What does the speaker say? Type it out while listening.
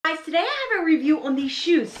today I have a review on these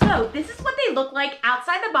shoes. So this is what they look like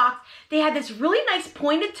outside the box. They have this really nice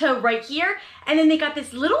pointed toe right here, and then they got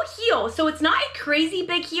this little heel. So it's not a crazy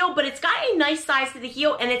big heel, but it's got a nice size to the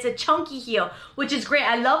heel, and it's a chunky heel, which is great.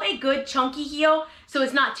 I love a good chunky heel, so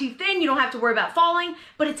it's not too thin. You don't have to worry about falling,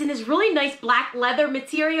 but it's in this really nice black leather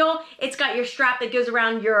material. It's got your strap that goes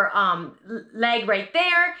around your leg right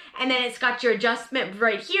there, and then it's got your adjustment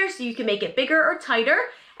right here, so you can make it bigger or tighter.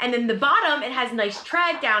 And then the bottom, it has nice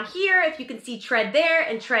tread down here. If you can see tread there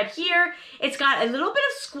and tread here. It's got a little bit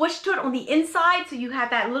of squish to it on the inside. So you have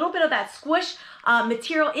that little bit of that squish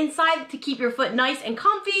material inside to keep your foot nice and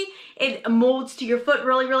comfy. It molds to your foot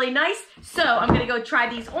really, really nice. So I'm gonna go try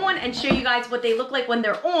these on and show you guys what they look like when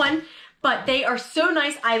they're on. But they are so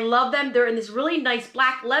nice. I love them. They're in this really nice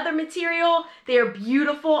black leather material. They are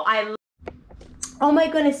beautiful. Oh my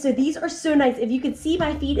goodness, so these are so nice. If you can see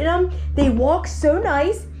my feet in them, they walk so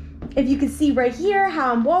nice. If you can see right here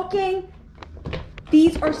how I'm walking,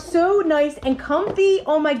 these are so nice and comfy.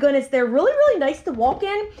 Oh my goodness, they're really, really nice to walk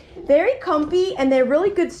in. Very comfy, and they're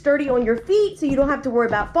really good sturdy on your feet, so you don't have to worry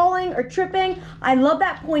about falling or tripping. I love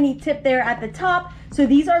that pointy tip there at the top. So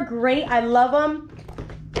these are great, I love them.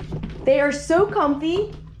 They are so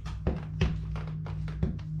comfy.